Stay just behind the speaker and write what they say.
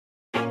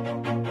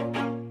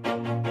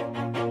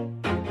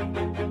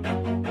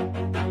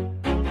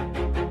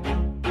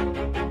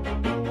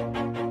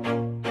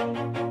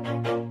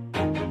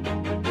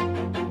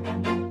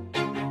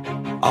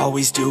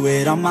Always do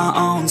it on my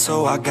own,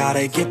 so I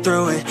gotta get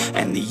through it.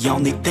 And the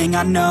only thing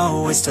I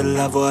know is to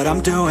love what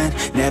I'm doing.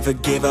 Never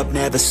give up,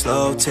 never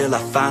slow, till I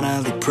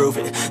finally prove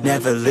it.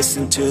 Never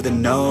listen to the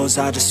no's,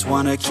 I just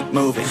wanna keep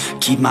moving.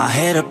 Keep my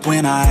head up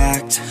when I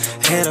act,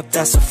 head up,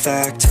 that's a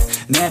fact.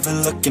 Never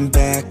looking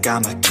back,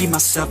 I'ma keep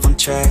myself on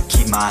track.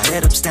 Keep my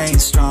head up, staying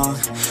strong,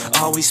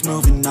 always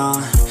moving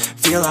on.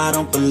 Feel I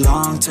don't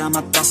belong, tell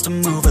my thoughts to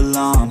move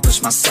along.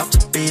 Push myself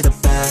to be the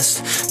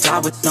best, die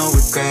with no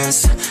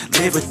regrets.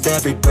 Live with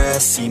every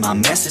breath, see my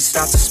message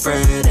start to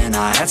spread. And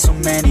I had so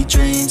many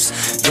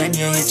dreams, then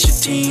you hit your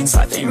teens.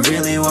 Life ain't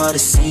really what it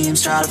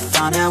seems, try to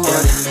find out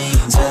what it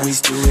means.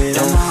 Always do it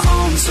on my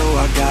own, so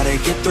I gotta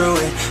get through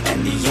it.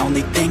 And the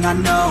only thing I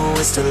know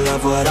is to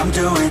love what I'm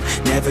doing.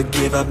 Never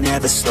give up,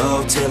 never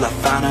slow, till I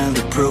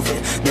finally prove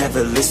it.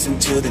 Never listen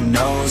to the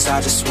no's, I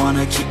just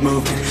wanna keep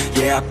moving.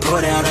 Yeah, I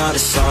put out all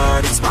this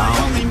art, it's my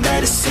only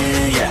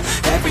medicine. Yeah,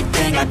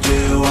 everything I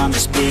do, I'm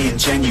just being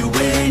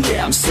genuine.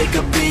 Yeah, I'm sick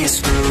of being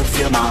screwed,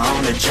 feel my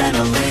own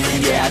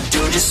adrenaline. Yeah, I do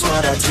just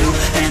what I do,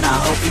 and I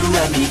hope you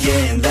let me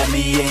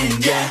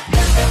in, yeah.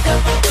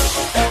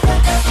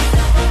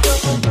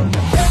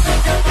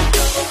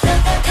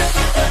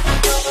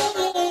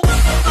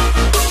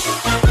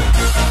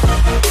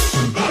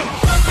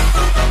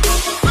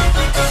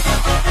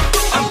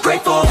 I'm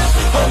grateful,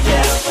 oh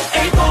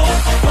yeah, able,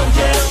 oh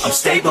yeah, I'm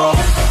stable,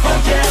 oh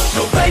yeah,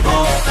 no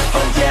label,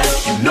 oh yeah,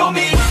 you know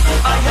me,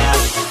 I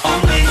have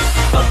only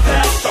a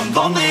path, I'm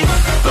lonely,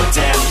 but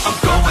damn, I'm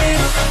going to win.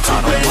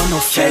 I don't want no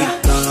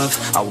fake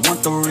love, I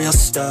want the real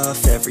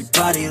stuff.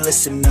 Everybody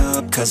listen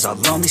up, cause I'll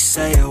only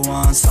say it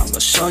once. I'm gonna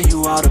show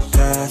you all the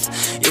path,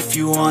 if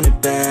you want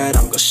it bad.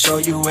 I'm gonna show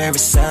you where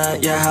it's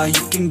at, yeah, how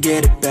you can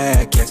get it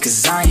back. Yeah,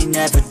 cause I ain't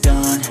never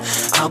done,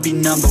 I'll be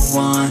number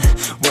one.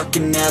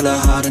 Working hella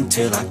hard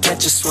until I get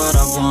just what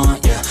I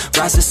want. Yeah,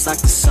 rises like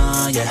the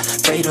sun, yeah,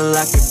 fatal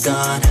like a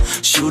gun.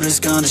 Shooters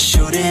gonna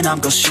shoot and I'm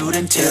gonna shoot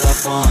until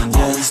I've won.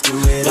 Yeah. Always do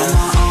it on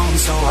my own,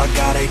 so I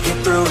gotta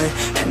get through it.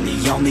 And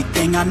the only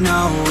thing I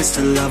know is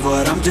to love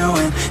what I'm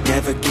doing.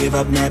 Never give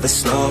up, never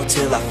slow,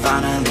 till I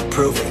finally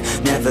prove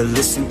it. Never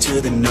listen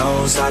to the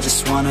no's, I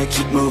just wanna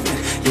keep moving.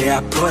 Yeah,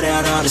 I put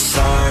out all this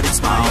art,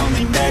 it's my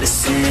only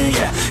medicine.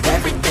 Yeah,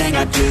 everything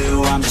I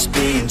do, I'm just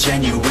being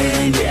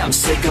genuine. Yeah, I'm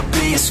sick of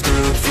being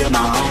screwed, feel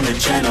my own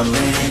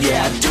adrenaline.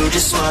 Yeah, I do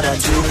just what I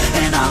do,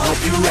 and I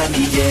hope you let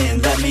me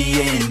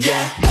in,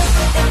 yeah.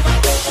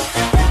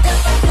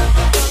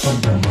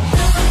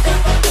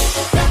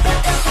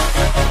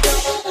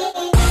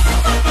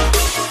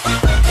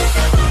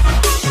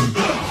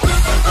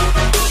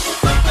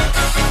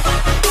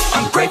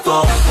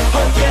 Grateful,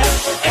 oh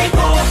yeah,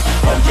 able,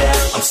 oh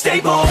yeah, I'm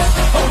stable,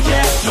 oh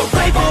yeah, no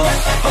label,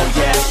 oh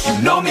yeah,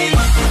 you know me,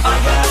 I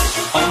have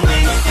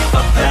only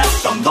a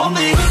path, I'm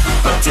lonely,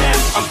 but damn,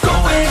 I'm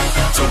going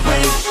to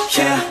win,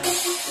 yeah.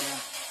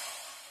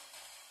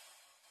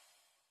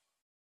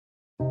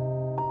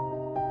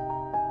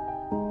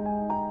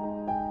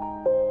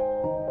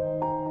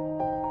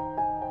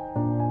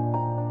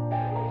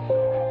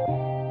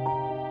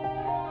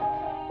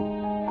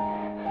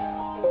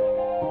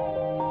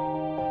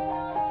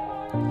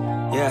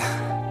 Yeah,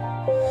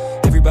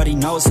 everybody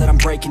knows that I'm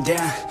breaking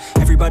down.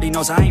 Everybody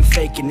knows I ain't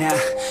faking now.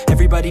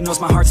 Everybody knows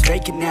my heart's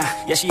vacant now.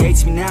 Yeah, she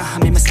hates me now, I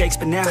made mistakes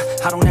but now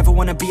I don't ever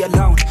wanna be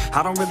alone.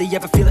 I don't really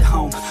ever feel at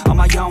home. On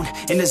my own,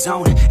 in the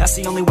zone, that's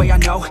the only way I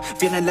know.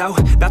 Feeling low,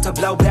 about to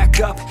blow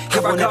back up.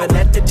 Here I never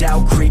let the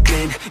doubt creep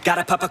in.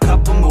 Gotta pop a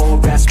couple more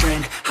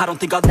aspirin. I don't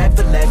think I'll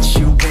ever let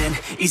you in.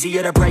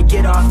 Easier to break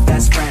it off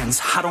best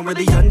friends. I don't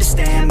really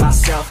understand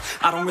myself,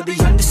 I don't really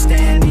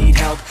understand, need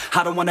help.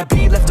 I don't wanna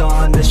be left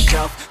on the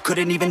shelf.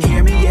 Couldn't even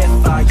hear me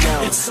if I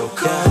yelled. It's so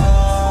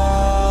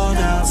cold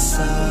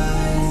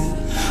outside,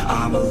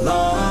 I'm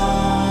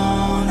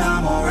alone,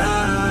 I'm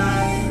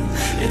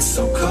alright. It's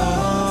so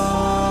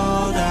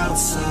cold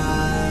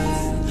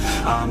outside,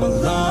 I'm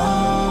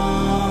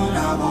alone,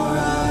 I'm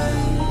alright.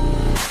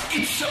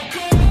 It's so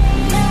cold.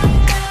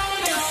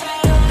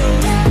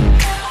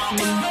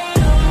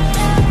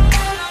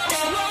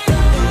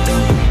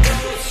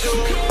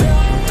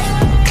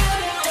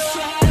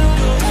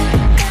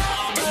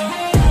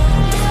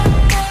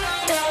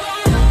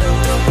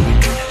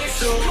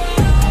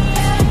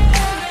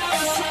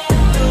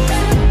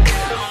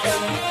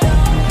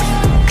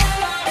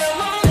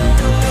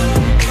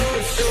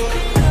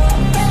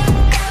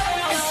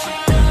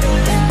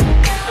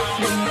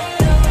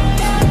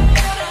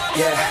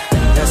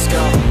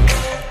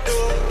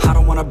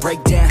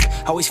 Break down,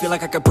 always feel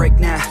like I could break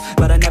now,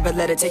 but I never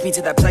let it take me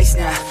to that place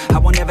now. I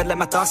won't ever let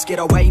my thoughts get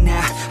away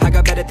now. I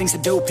got better things to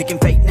do, picking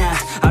fate now.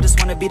 I just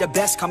wanna be the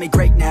best, call me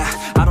great now.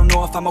 I don't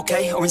know if I'm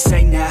okay or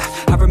insane now.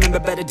 I remember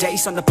better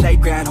days on the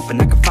playground, hoping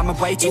I can find my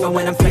way. Even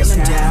when I'm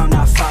feeling down,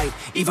 I fight.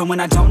 Even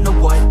when I don't know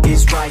what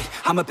is right,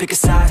 I'ma pick a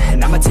side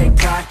and I'ma take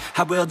pride.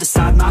 I will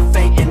decide my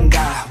fate and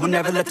I will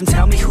never let them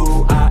tell me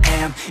who I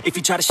am. If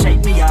you try to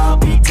shape me, I'll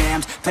be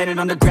damned. Planet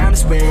on the ground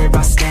is where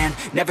I stand.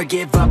 Never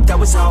give up, that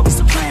was always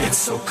the plan. It's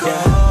so cold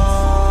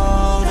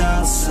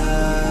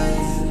outside,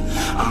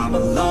 I'm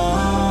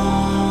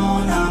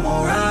alone, I'm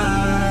alright.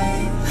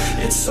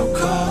 so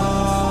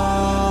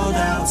cold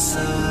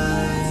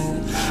outside.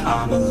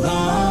 I'm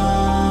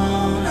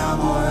alone, I'm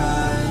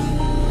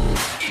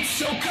alright. It's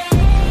so cold.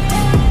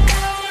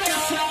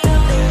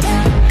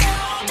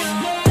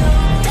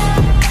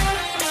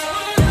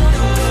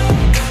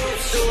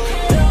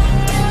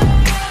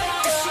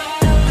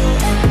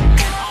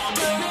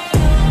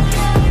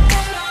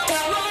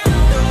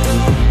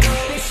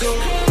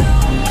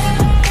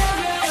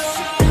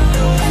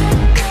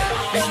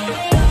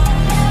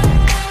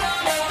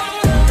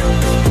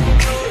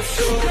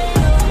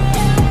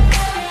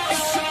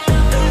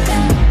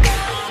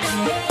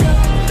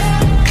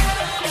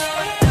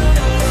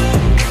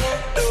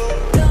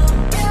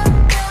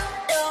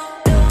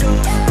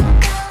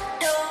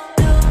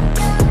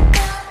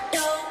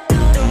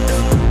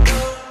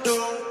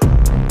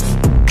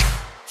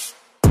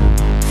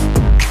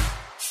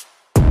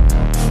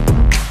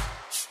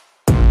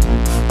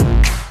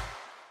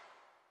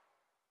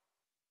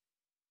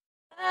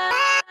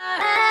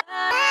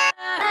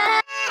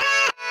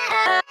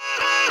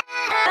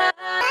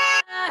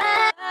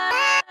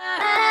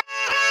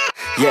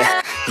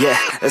 Yeah,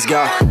 let's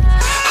go.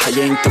 I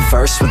ain't the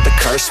first with the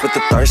curse, with the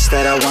thirst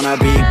that I wanna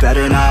be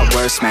better, not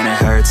worse, man it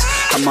hurts.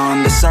 I'm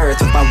on this earth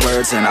with my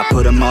words and I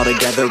put them all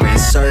together,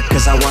 insert,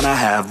 cause I wanna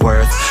have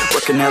worth.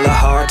 Working hella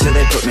hard till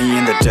they put me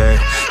in the dirt.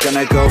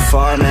 Gonna go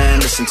far,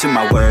 man, listen to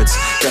my words.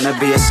 Gonna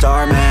be a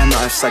star, man,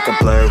 life's like a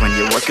blur. When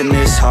you're working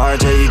this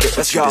hard, yeah, you get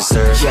what you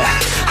deserve. Yeah,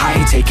 I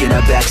ain't taking a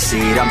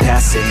backseat, I'm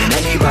passing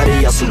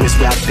anybody else who is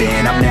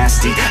rapping. I'm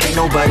nasty, ain't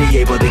nobody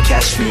able to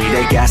catch me.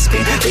 They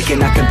gasping, they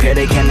cannot compare,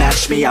 they can't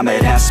match me. I'm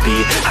at half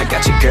speed, I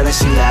got your girl and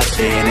she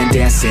laughing and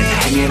dancing,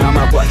 hanging on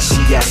my butt, she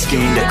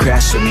asking to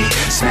crash with me,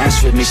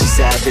 smash with me. She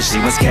savage, she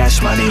wants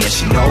cash money and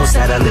she knows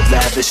that I live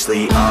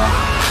lavishly.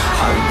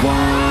 I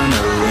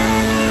wanna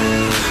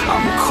live,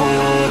 I'm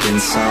cold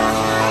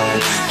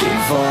inside.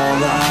 Give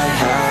all I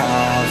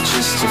have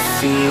just to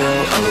feel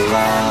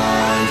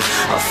alive.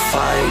 I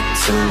fight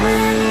to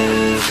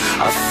live,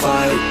 I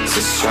fight to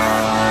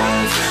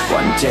strive.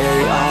 One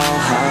day I'll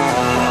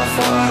have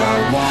what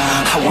I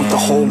want. I want the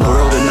whole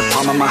world in the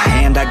palm of my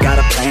hand. I got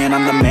a plan,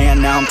 I'm the man.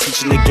 Now I'm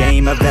teaching the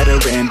game, a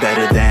veteran,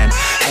 better than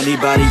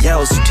anybody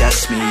else who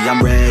tests me.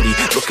 I'm ready,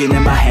 looking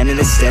in my hand and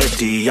it's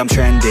steady. I'm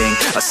trending,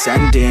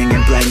 ascending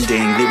and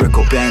blending,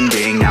 lyrical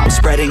bending. Now I'm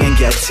spreading and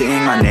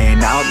getting my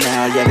name out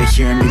now. Yeah, they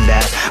hearing me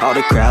laugh, all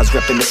the crowds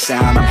repping the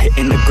sound. I'm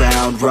hitting the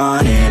ground,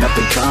 running, up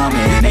and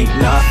coming, ain't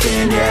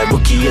nothing. Yeah,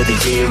 rookie of the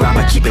year,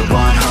 I'ma keep it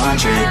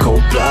 100.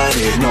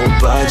 Cold-blooded, no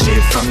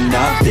budget, from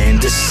nothing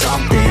to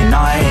something.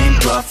 I ain't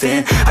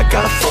bluffing, I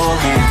got a full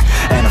hand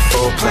and a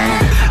full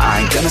plan.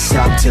 I ain't gonna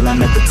stop till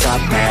I'm at the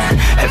top, man.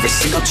 Every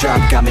single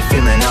drop got me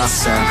feeling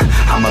awesome.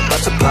 I'm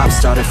about to pop,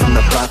 started from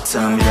the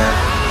bottom, yeah.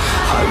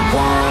 I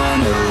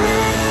wanna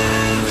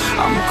live,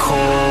 I'm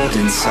cold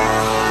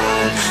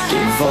inside.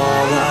 Give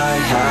all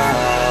I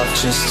have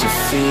just to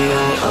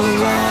feel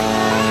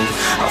alive.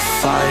 I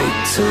fight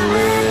to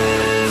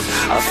live,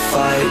 I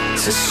fight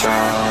to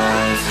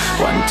strive.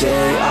 One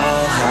day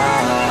I'll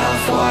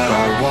have what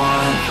I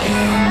want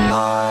in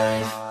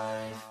life.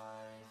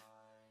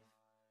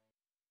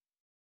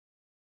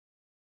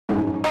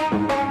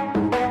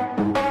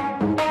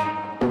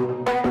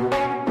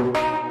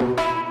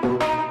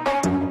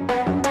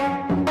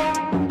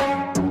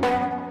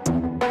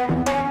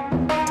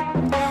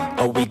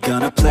 Are we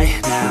gonna play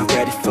now?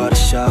 Ready for the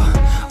show?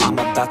 I'm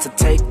about to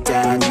take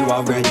down, you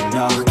already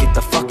know. Get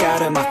the fuck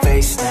out of my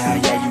face now,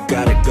 yeah, you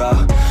gotta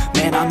go.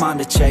 Man, I'm on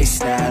the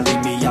chase now,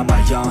 leave me on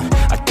my own.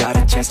 I got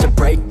a chance to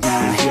break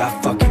now, here I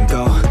fucking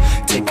go.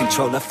 Take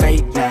control of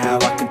fate now,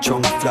 I control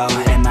my flow.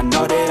 And I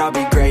know that I'll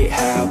be great,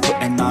 how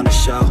putting on a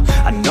show.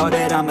 I know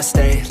that I'ma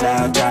stay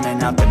loud,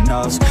 drowning out the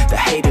noise. The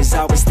haters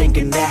always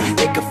thinking that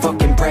they could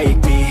fucking break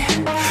me.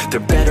 They're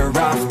better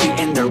off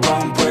eating their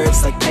own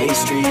words like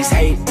pastries.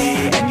 Hate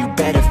me, and you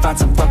better find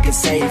some fucking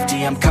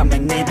safety. I'm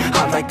coming in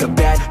hot like a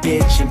bad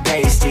bitch in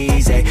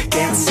pasties. They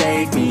can't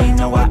save me,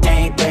 no I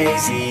ain't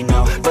lazy,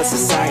 no. But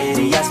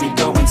society has me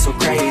going so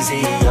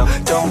crazy, yo.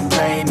 Don't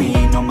blame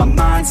me, no my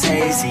mind's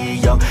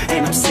hazy, yo.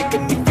 And I'm sick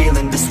of me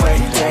feeling this way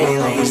daily.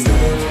 I'll always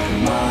live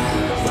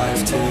my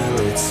life till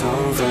it's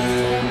over,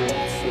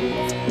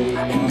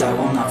 and I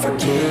will not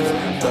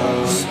forgive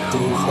those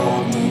who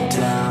hold me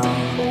down.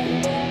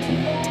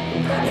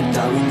 And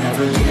I will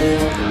never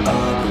give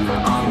up,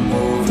 I'm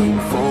moving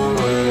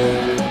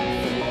forward.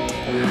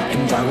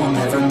 And I will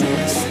never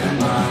miss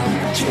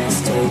my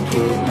chance, take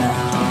it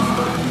now.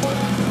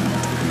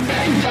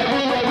 And I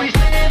will always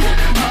live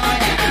my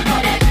life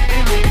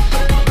till it's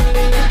over,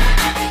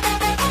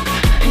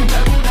 and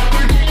I will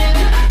never give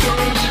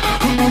those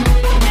who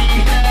hold me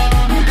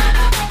down.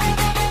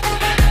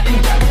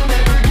 And I will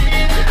never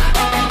give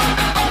up,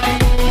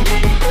 I'm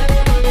moving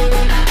forward.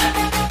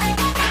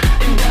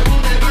 And I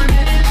will never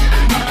miss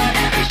my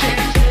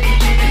chance,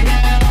 take it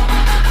now.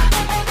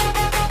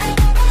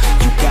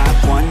 You got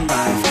one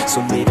life, so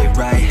live it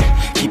right.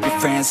 Keep your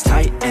friends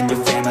tight and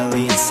your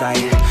family in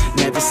sight.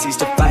 Never cease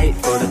to fight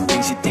for the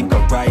things you think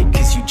are right,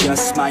 cause you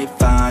just might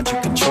find you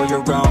control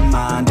your own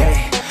mind,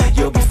 eh?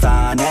 You'll be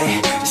fine,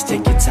 eh?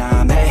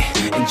 eh?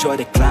 Enjoy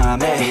the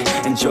climb, eh?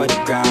 Enjoy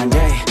the grind,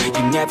 eh?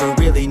 You never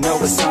really know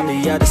what's on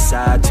the other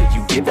side till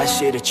you give that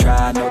shit a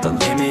try. Know the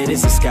limit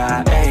is the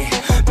sky, eh?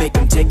 Make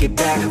them take it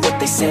back, what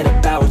they said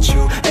about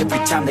you. Every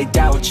time they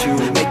doubt you,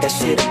 make that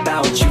shit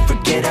about you.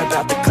 Forget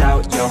about the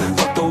clout, yo.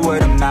 Fuck the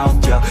word of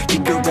mouth, yo.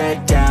 Keep your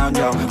head down,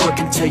 yo. Work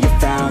until you're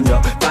found,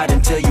 yo. Fight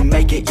until you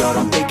make it, yo.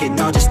 Don't think it,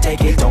 no, just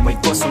take it. Don't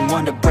wait for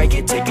someone to break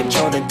it. Take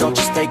control and don't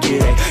just fake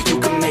it, eh? You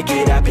can make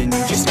it happen,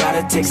 you just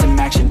gotta take some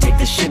action. Take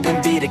the ship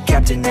and be the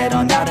captain. Head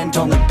on out and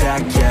don't look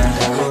back, yeah.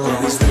 I will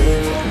always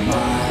live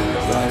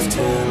my life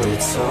till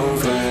it's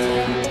over,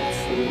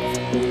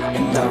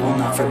 and I will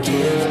not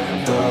forgive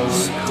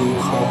those who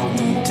hold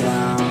me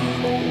down.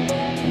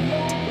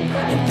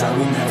 And I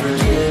will never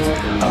give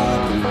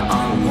up,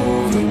 I'm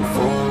moving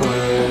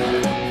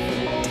forward,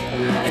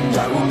 and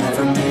I will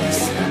never miss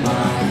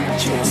my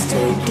chance,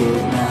 take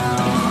it now.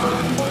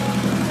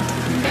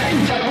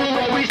 And I will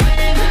always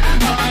live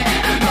my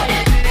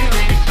life till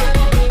it's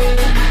over,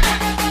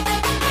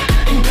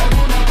 and I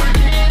will not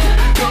forgive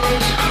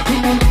those who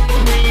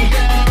hold me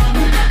down.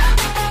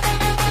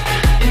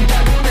 And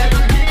I will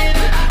never give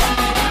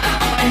up,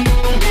 I'm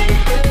moving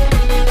forward, and I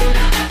will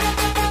never miss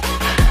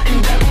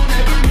my chance,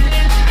 take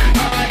it now.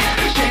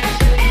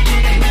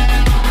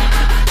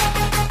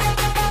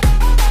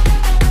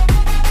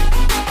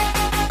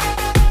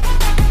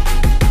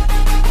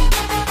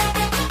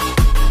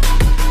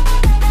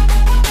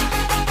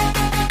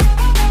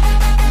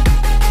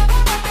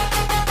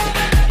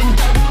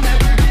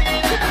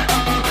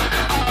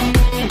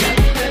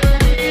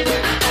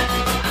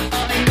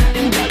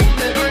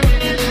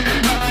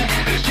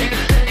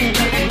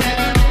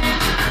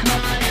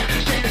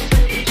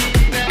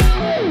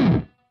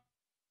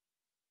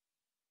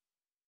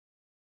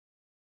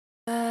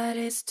 But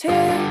it's too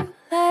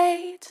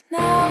late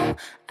now.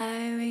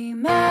 I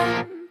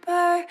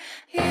remember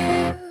you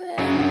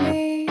and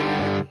me,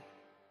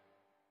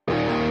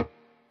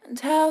 and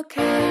how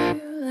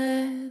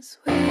careless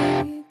we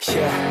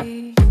could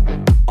be.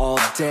 All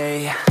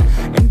day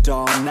and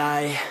all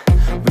night,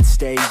 we'd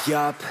stay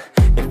up,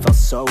 it felt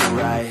so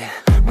right.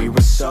 We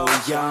were so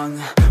young,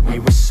 we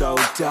were so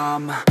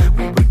dumb.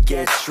 We would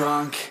get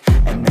drunk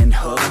and then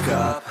hook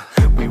up.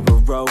 We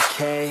were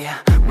okay,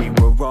 we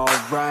were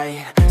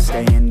alright,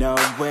 staying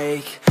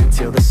awake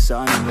till the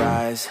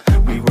sunrise.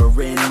 We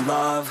were in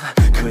love,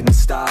 couldn't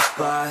stop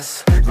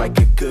us, like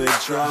a good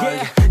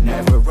drug,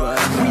 never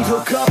enough. We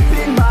hook up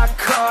in my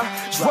car,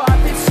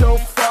 driving so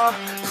far,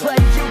 play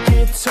your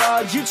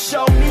guitar, you'd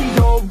show me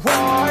your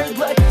art.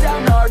 Let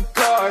down our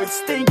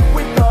guards, think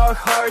with our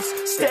hearts,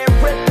 stare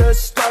at the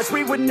stars,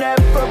 we were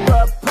never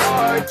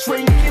apart.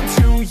 Drinking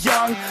too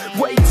young,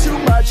 way too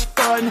much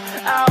fun,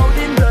 out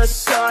in the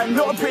sun,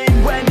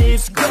 open when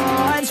it's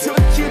gone. Took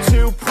you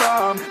to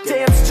prom,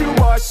 dance to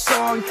our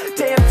song,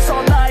 dance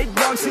all night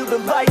long till the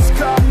lights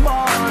come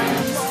on.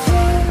 It's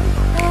too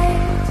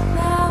late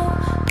now.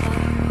 I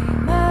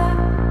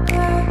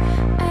remember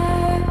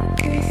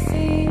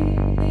everything,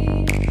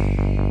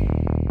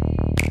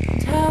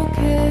 and how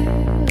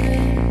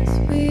careless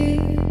we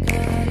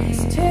got.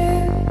 It's too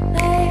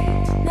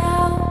late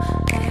now.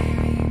 I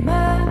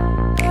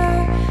remember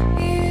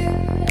you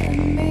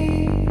and me,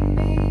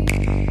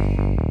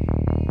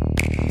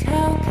 and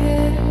how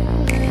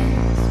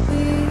careless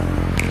we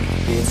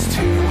got. It's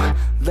too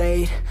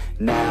late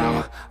now,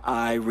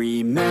 I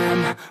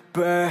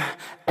remember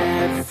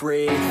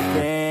everything,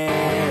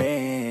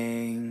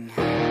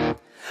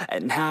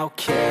 and how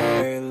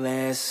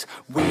careless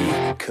we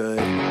could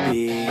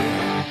be,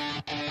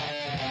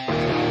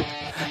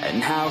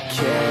 and how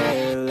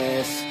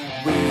careless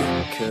we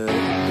could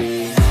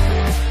be,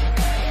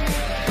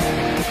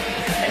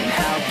 and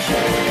how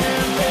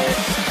careless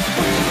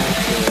we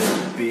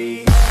could be.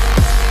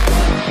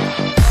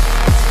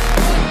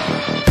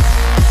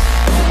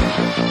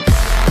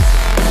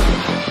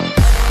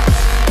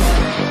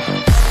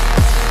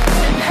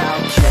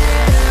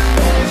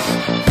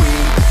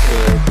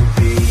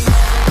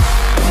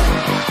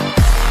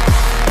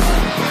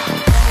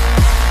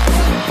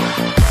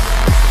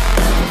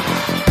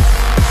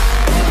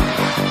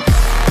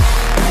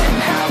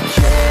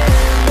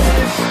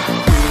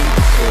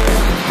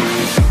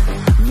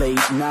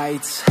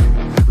 Nights,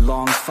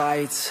 long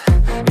fights,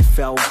 it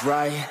felt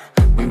right,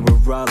 we were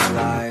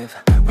alive.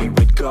 We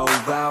would go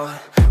out,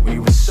 we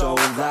were so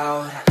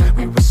loud,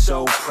 we were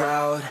so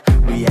proud,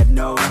 we had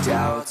no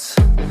doubts.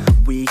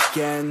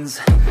 Weekends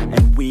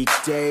and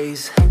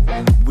weekdays,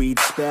 we'd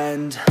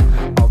spend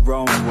our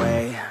own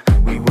way.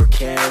 We were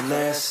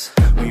careless,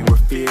 we were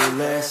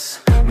fearless,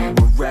 we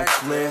were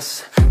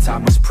reckless,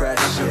 time was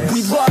precious.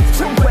 We loved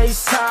to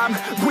waste time,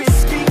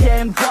 whiskey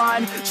and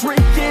wine,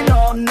 drinking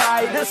all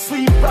night,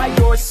 asleep by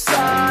your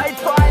side.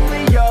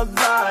 Finally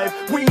alive,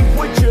 we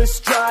would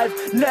just drive,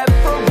 never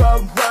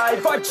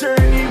arrive. Our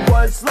journey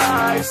was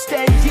live,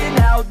 staying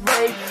out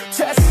late,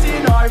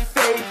 testing our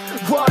fate,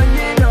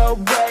 running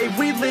away.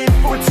 We live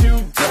for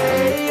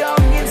today,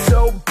 young and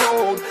so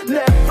bold,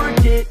 never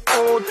get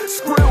old.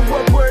 Screw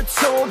what we're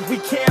told, we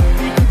can't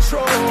be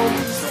controlled.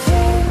 It's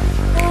too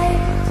late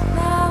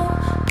now.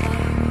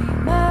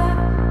 I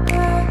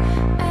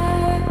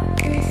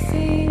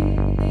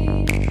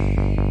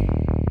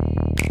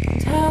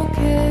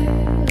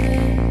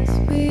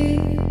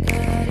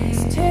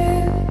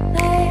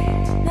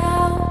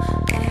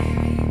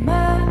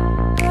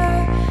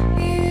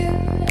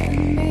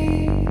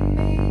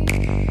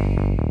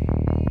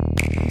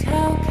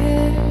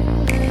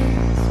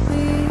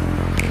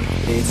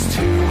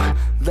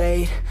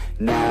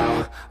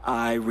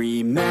I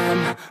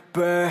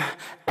remember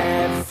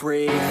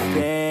everything,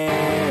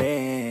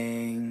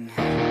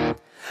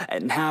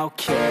 and how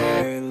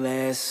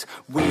careless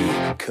we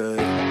could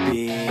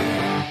be,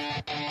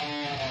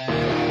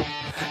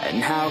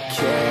 and how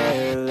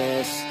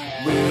careless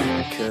we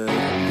could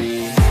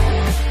be,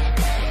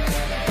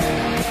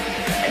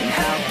 and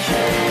how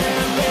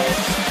careless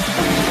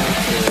we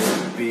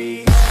could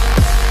be.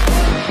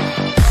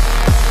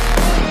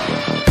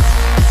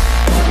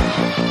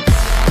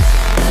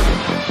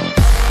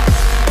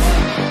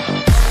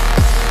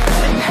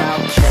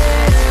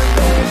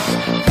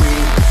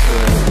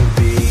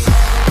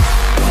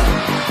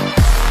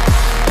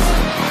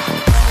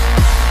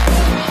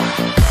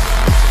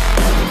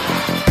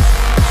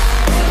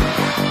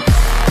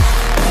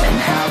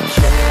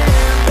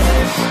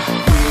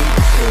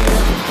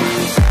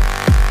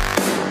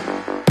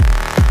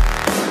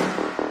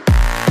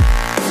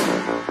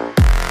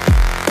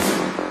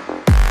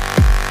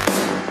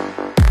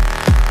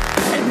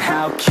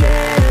 How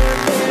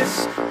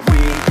careless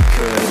we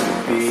could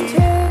be. It's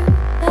too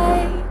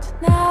late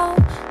now.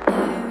 I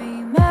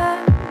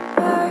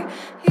remember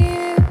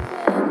you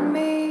and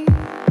me,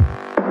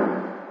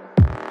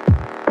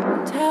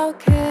 and how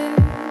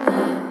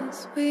careless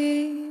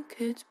we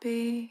could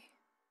be.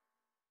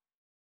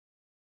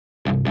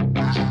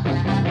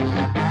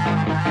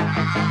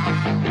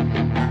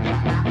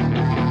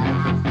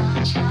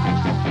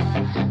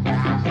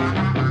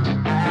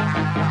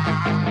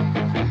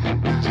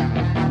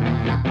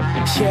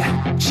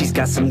 Yeah, she's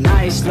got some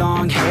nice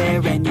long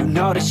hair, and you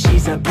know that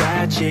she's a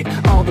bad chick.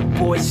 All the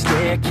boys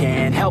stare,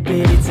 can't help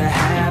it, it's a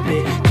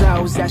habit.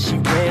 Clothes that she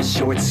wears,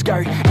 short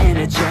skirt and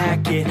a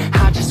jacket.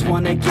 I just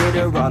wanna get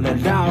her all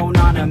alone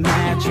on a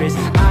mattress.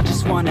 I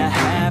just wanna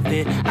have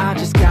it, I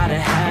just gotta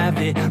have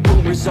it.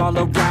 Rumors all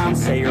around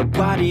say her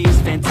body's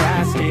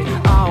fantastic,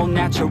 all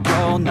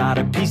natural, not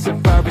a piece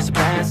of fur is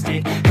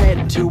plastic.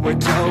 Head to her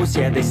toes,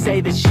 yeah, they say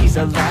that she's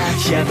a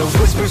latch. Yeah, the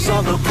whispers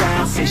all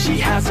around say she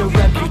has a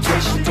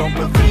reputation. Don't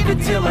believe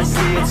it till I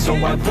see it, so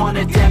I want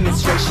a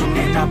demonstration.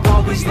 And I've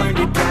always learned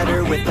it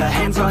better with a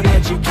hands-on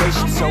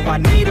education, so I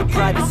need a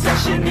private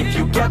session if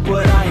you get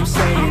what I am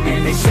saying.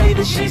 And they say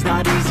that she's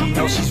not easy,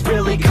 no, she's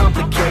really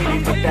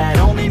complicated, but that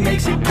only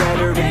makes it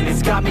better, and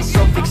it's got me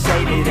so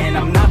fixated. And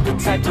I'm not the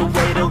type to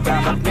wait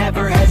around, I've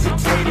never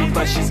hesitated,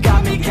 but she's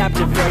got me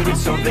captivated,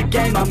 so the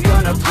game, I'm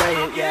gonna play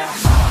it, yeah.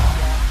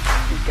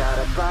 She's got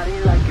a body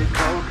like a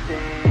coke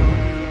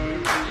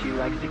thing, she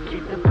likes to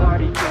keep the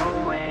party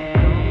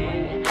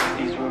going.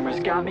 These rumors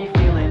got me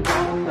feeling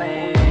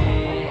lonely,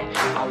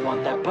 I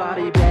want that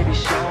body, baby,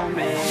 show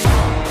me.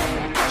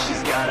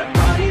 She's got a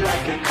body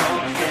like a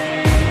coke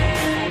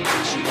thing,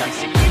 she likes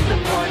to keep the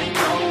party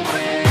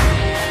going.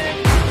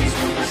 These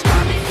rumors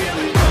got me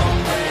feeling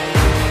lonely,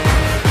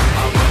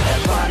 I want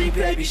that body,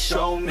 baby,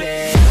 show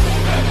me.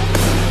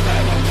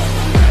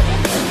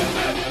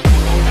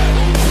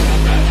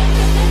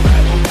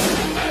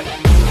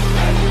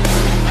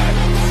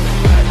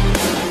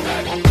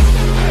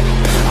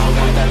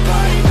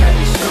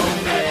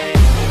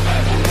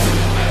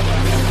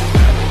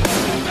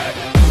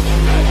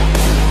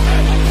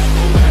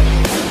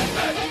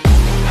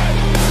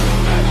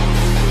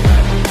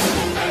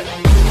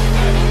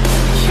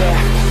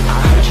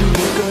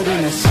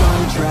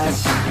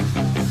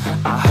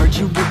 I heard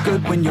you look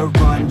good when you're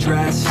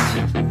undressed,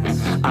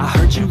 I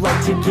heard you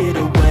like to get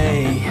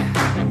away,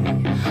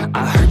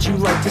 I heard you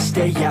like to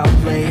stay out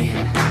late,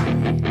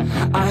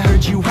 I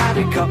heard you had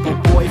a couple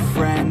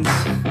boyfriends,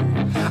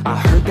 I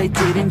heard they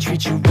didn't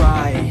treat you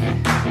right,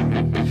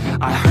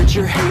 I heard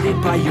you're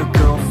hated by your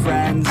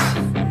girlfriends,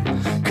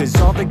 cause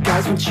all the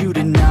guys want you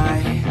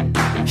tonight.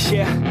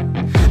 Yeah,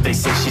 they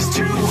say she's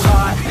too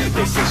hot,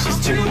 they say she's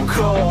too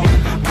cold,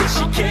 where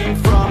she came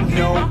from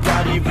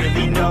nobody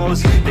really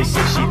knows. They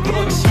say she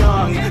looks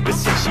young, but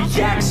say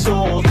she acts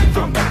old.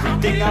 From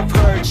everything I've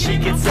heard, she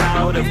gets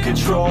out of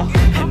control,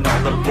 and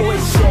all the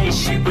boys say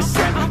she was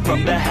sent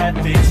from the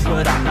heavens,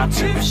 but I'm not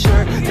too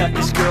sure that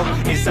this girl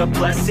is a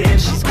blessing.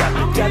 She's got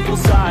the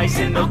devil's eyes,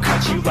 and they'll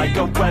cut you like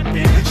a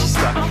weapon. She's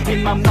stuck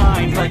in my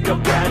mind like a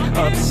bad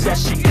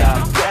obsession,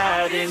 got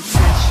bad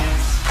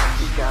intentions.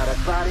 She's got a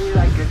body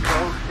like a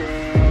coke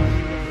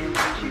thing,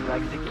 she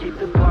likes to keep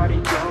the party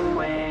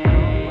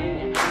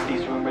going.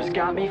 These rumors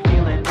got me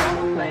feeling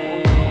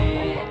lonely,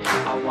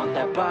 I want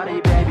that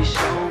body, baby,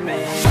 show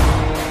me.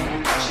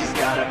 She's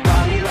got a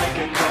body like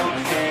a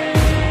coke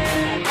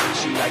thing,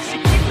 she likes to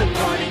keep the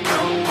party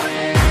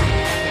going.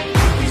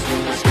 These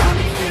rumors got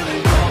me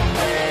feeling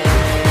lonely,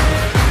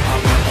 I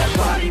want that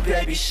body,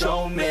 baby,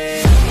 show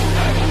me.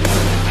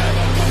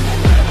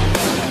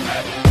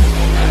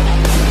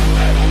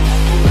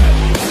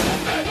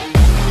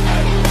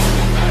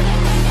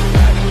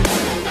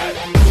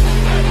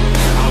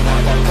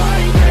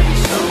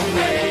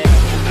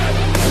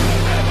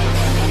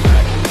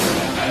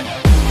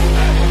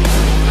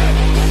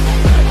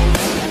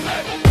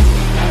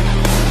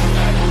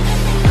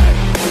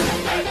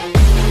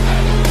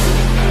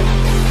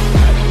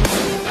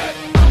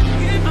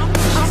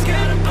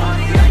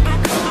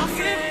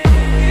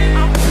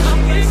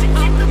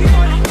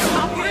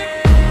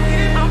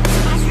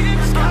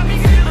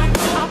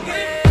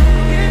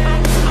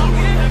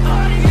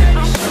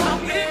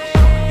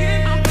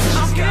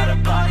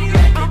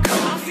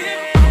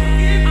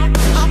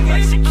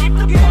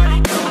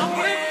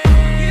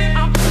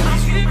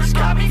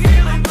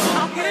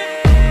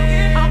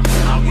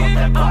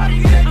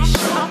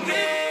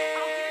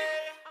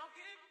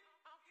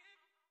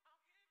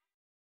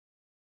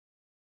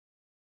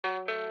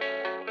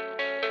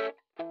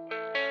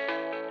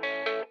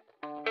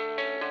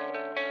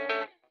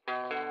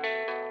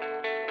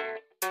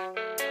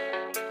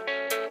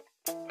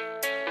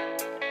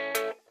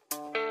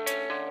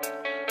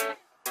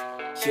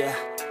 yeah.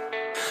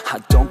 I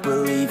don't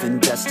believe in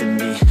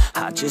destiny,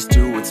 I just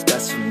do what's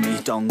best for me.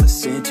 Don't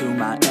listen to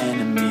my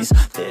enemies,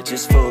 they're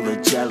just full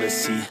of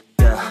jealousy.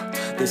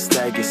 Yeah, this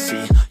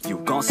legacy, you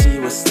gon' see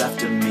what's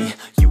left of me.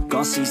 You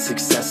gon' see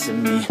success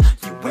in me,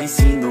 you ain't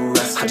seen the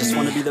rest of me. I just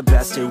wanna be the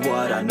best at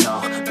what I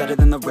know, better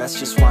than the rest,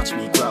 just watch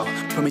me grow.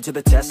 Put me to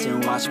the test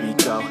and watch me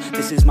go.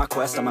 This is my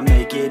quest, I'ma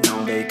make it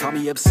known. They call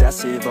me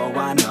obsessive, oh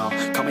I know.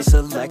 Call me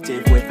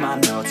selective with my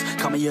notes,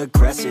 call me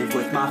aggressive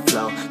with my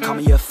flow. Call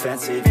me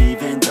offensive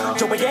even though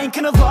yo, I ain't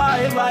gonna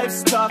lie,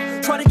 life's tough.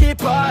 Try to get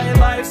by,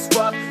 life's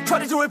rough. Try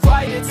to do it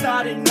right, it's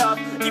not enough.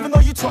 Even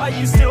though you try,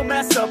 you still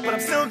mess up. But I'm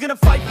still gonna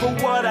fight for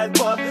what I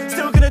love,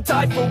 still gonna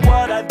die for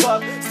what I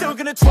love, still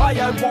gonna try,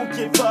 I won't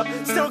give up,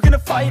 still gonna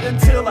fight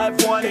until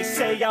I've won. They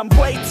say I'm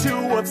way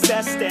too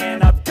obsessed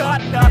and I've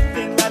got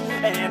nothing left,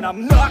 and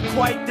I'm not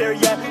quite there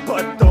yet,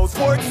 but those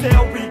words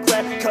they'll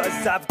regret,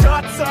 cause I've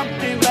got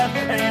something left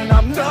and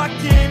I'm not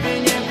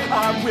giving in.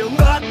 I will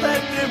not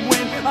let them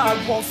win,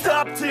 I won't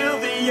stop till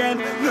the end,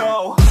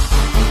 no.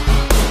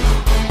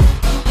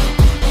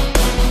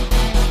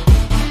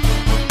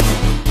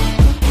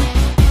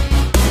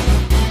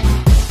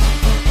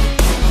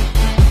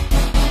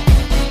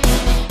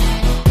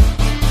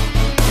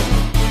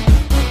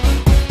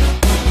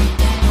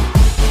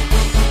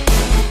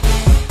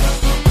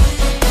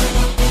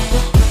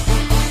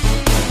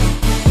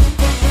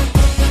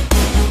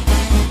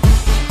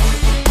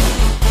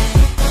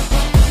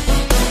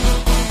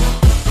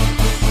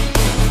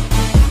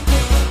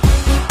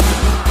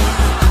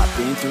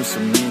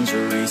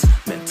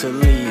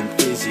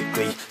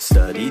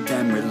 Studied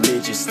them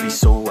religiously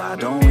so I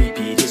don't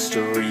repeat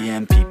history.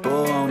 And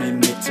people won't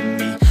admit to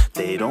me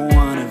they don't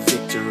want a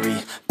victory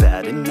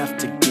bad enough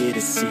to get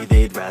a C.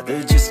 They'd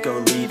rather just go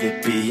leave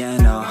it be.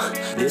 And oh,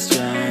 this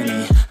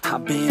journey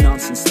I've been on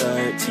since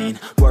 13,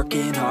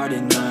 working hard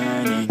and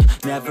learning,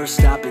 never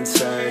stopping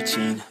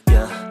searching.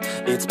 Yeah,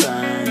 it's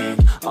burning,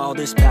 all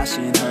this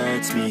passion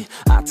hurts me.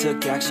 I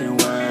took action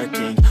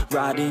working,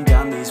 writing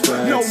down these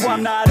words. No,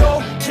 I'm not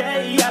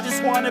okay, I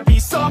just wanna be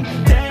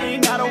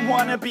something. I don't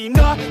wanna be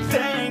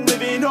nothing,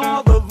 living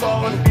all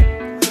alone.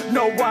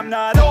 No, I'm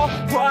not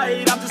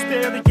alright, I'm just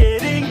barely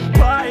getting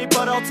by.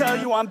 But I'll tell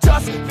you I'm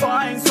just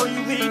fine, so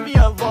you leave me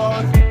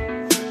alone.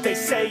 They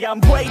say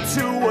I'm way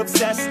too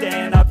obsessed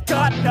and I've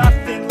got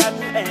nothing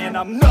left, and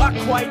I'm not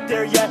quite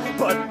there yet,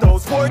 but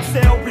those words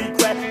they'll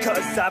regret,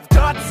 cause I've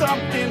got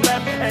something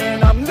left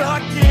and I'm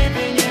not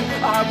giving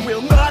in. I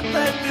will not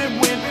let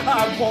them win,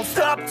 I won't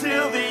stop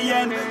till the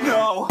end,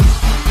 no.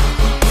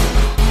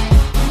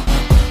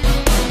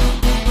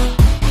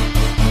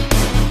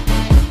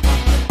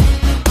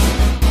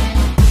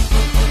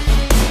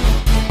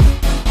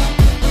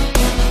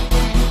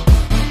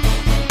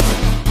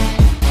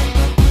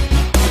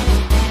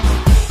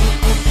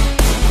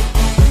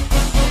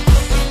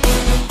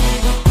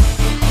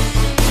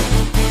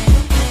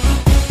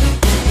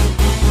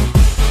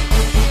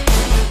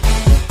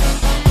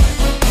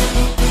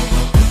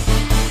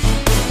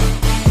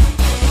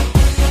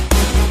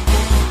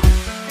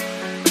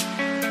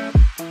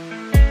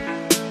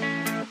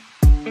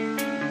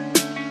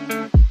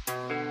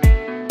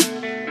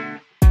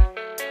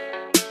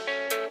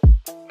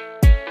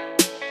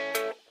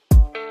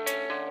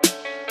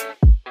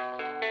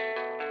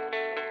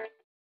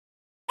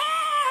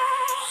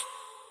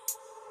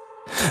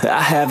 I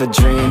have a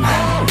dream,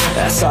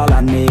 that's all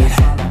I need.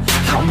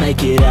 I'll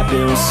make it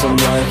happen with some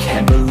work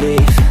and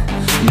belief.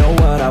 Know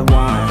what I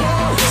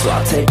want, so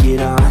I'll take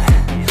it on.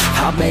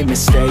 I've made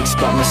mistakes,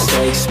 but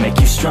mistakes make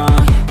you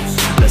strong.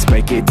 Let's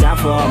break it down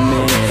for a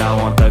minute. I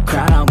want the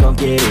crown, I'm gon'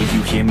 get it.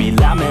 You hear me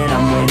loud, man,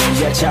 I'm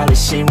winning. Yeah, Charlie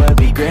Sheen will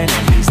be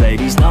grinning. These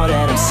ladies know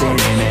that I'm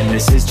sinning, and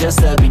this is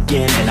just the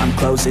beginning. I'm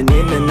closing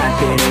in the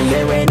ninth inning,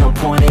 there ain't no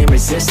point in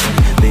resisting.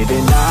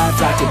 Living life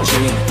like a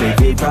dream,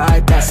 live it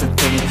right, that's the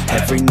thing.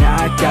 Every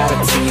night, got a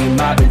team,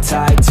 I've been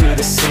tied to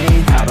the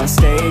scene. Out on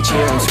stage,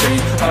 hear them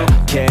scream,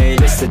 okay,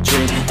 this a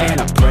dream.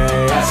 And I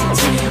pray as a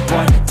team,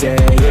 one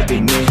day it'll be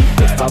me.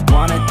 If I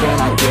want it,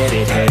 then I get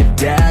it. Head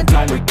down,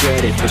 don't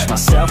regret it. Push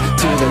myself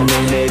to the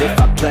limit. If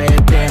I play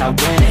it, then I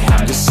win it.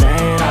 I'm just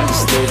saying, I'm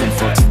just living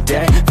for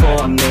today.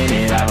 For a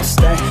minute, I don't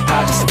stay,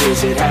 I just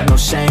visit. Have no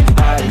shame,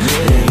 I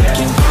admit it.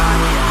 Looking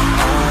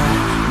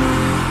at me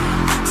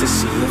to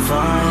see if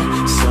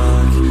I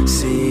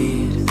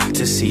succeed,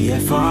 to see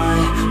if I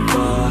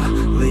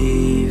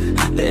believe.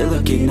 They're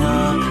looking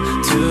up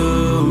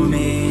to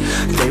me.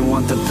 They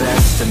want the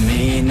best of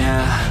me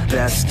now,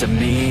 best of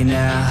me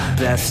now,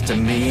 best of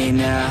me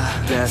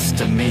now, best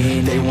of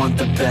me. They want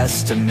the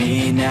best of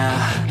me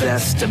now,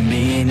 best of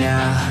me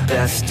now,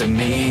 best of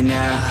me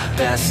now,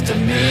 best of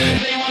me.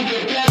 They want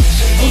the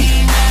best of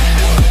me now.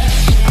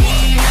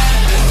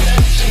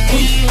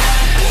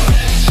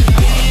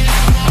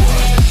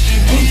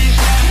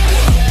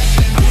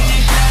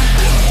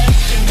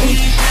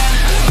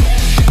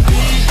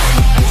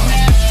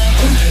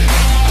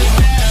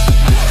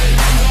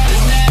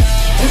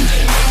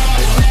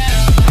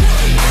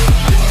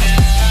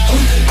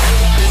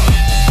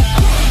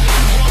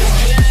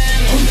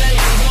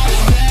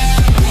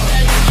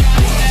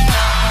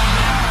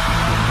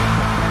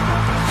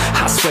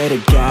 pray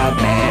to God,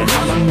 man,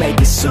 I'ma make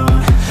it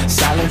soon.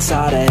 Silence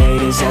all the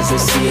haters as they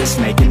see us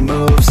making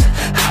moves.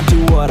 I do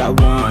what I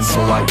want,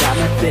 so I got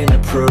nothing to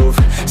prove.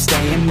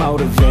 Staying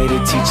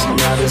motivated, teaching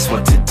others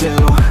what to do.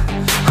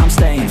 I'm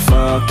staying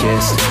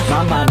focused,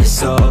 my mind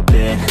is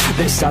open.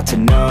 They start to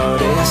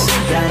notice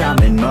that I'm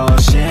in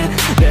motion.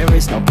 There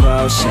is no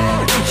potion,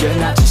 you're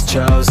not just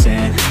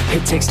chosen.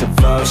 It takes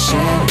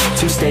devotion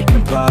to stay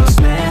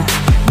composed, man.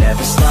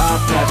 Never stop,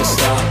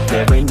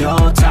 there ain't no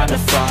time to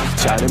fall.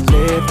 Try to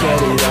live,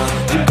 get it up,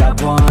 you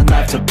got one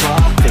life to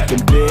ball.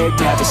 Thinking big,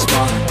 never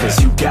small, cause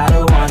you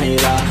gotta want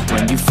it all.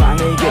 When you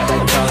finally get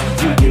that call,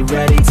 you get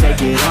ready,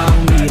 take it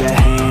on. Need a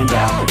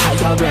handout, I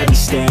already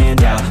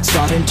stand out.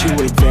 Starting to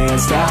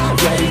advance now,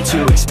 ready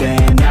to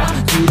expand now.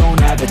 You don't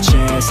have a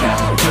chance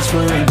now, cause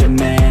we're in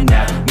demand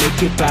now.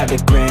 Make it by the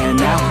grand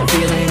now,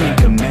 feeling in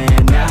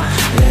command now.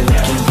 They're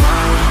looking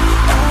right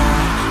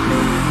at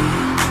me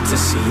to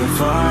see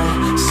if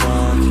I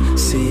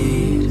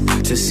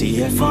succeed, to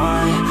see if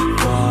I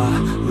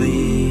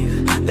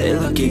believe. They're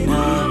looking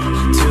up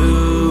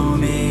to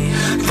me.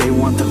 They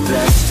want the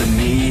best of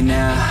me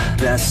now,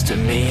 best of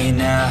me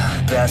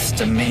now,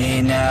 best of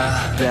me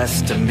now,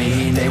 best of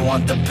me. They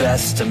want the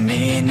best of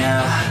me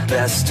now,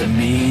 best of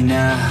me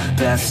now,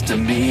 best of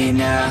me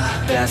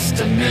now, best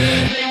of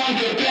me.